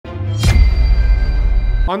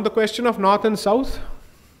On the question of North and South,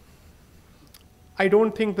 I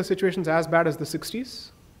don't think the situation is as bad as the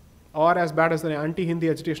 60s or as bad as the anti-Hindi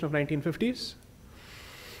agitation of 1950s.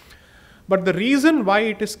 But the reason why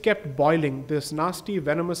it is kept boiling, this nasty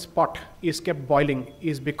venomous pot is kept boiling,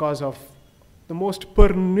 is because of the most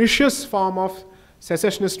pernicious form of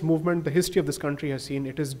secessionist movement the history of this country has seen.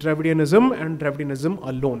 It is Dravidianism and Dravidianism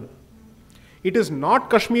alone. It is not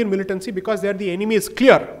Kashmir militancy, because there the enemy is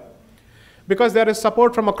clear. Because there is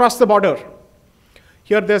support from across the border.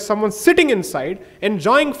 Here there's someone sitting inside,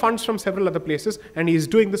 enjoying funds from several other places, and he is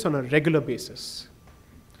doing this on a regular basis.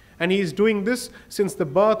 And he is doing this since the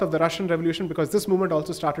birth of the Russian Revolution, because this movement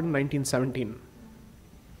also started in 1917.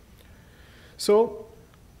 So,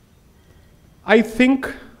 I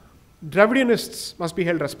think Dravidianists must be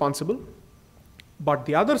held responsible. But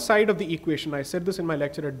the other side of the equation, I said this in my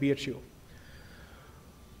lecture at BHU,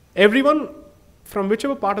 everyone from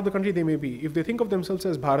whichever part of the country they may be, if they think of themselves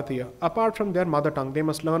as Bharatiya, apart from their mother tongue, they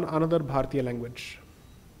must learn another Bharatiya language,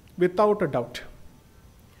 without a doubt.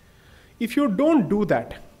 If you don't do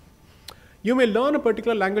that, you may learn a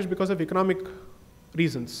particular language because of economic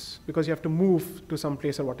reasons, because you have to move to some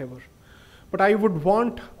place or whatever. But I would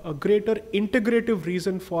want a greater integrative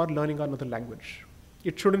reason for learning another language.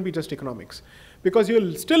 It shouldn't be just economics. Because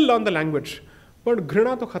you'll still learn the language, but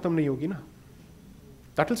ghrina to khatam nahi hogi na.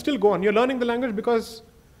 That will still go on. You're learning the language because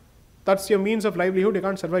that's your means of livelihood. You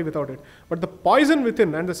can't survive without it. But the poison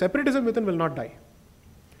within and the separatism within will not die.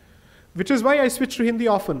 Which is why I switch to Hindi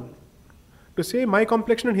often. To say my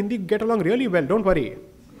complexion and Hindi get along really well. Don't worry.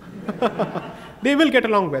 They will get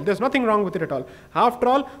along well. There's nothing wrong with it at all. After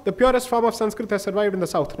all, the purest form of Sanskrit has survived in the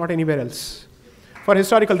South, not anywhere else. For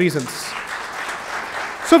historical reasons.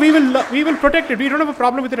 So we will protect it. We don't have a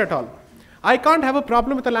problem with it at all. I can't have a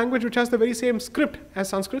problem with a language which has the very same script as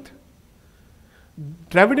Sanskrit.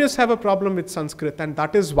 Dravidians have a problem with Sanskrit, and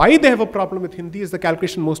that is why they have a problem with Hindi, is the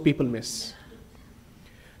calculation most people miss.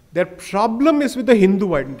 Their problem is with the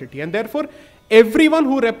Hindu identity, and therefore everyone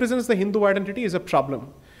who represents the Hindu identity is a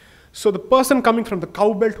problem. So the person coming from the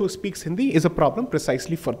cow belt who speaks Hindi is a problem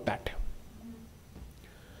precisely for that.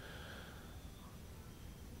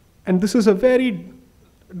 And this is a very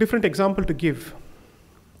different example to give.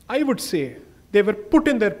 I would say they were put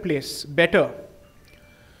in their place better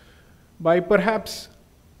by perhaps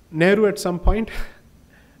Nehru at some point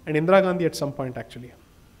and Indira Gandhi at some point actually.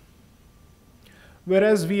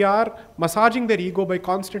 Whereas we are massaging their ego by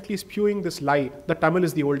constantly spewing this lie that Tamil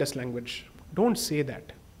is the oldest language. Don't say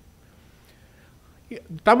that.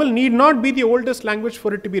 Tamil need not be the oldest language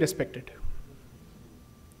for it to be respected.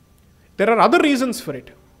 There are other reasons for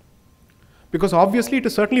it. Because obviously it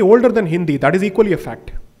is certainly older than Hindi. That is equally a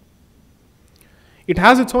fact. It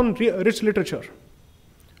has its own rich literature.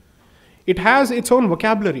 It has its own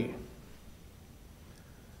vocabulary.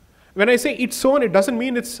 When I say its own, it doesn't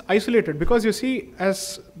mean it's isolated. Because you see,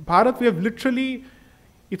 as Bharat, we have literally,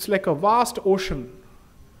 it's like a vast ocean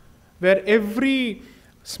where every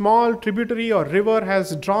small tributary or river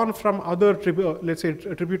has drawn from other, let's say,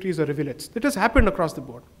 tributaries or rivulets. It has happened across the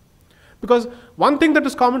board. Because one thing that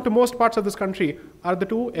is common to most parts of this country are the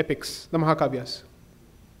two epics, the Mahakavyas.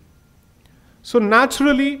 So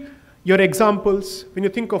naturally, your examples, when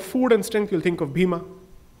you think of food and strength, you'll think of Bhima.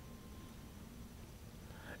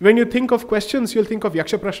 When you think of questions, you'll think of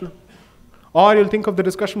Yaksha Prashna. Or you'll think of the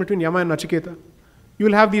discussion between Yama and Nachiketa. You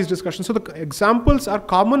will have these discussions. So the examples are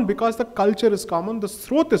common because the culture is common, the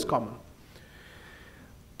sroth is common.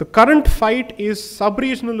 The current fight is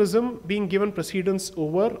sub-regionalism being given precedence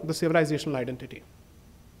over the civilizational identity.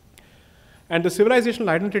 And the civilizational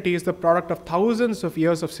identity is the product of thousands of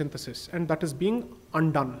years of synthesis, and that is being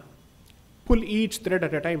undone. Pull each thread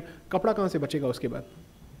at a time. Kapda kahan se bachega uske baad?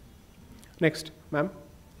 Next, ma'am.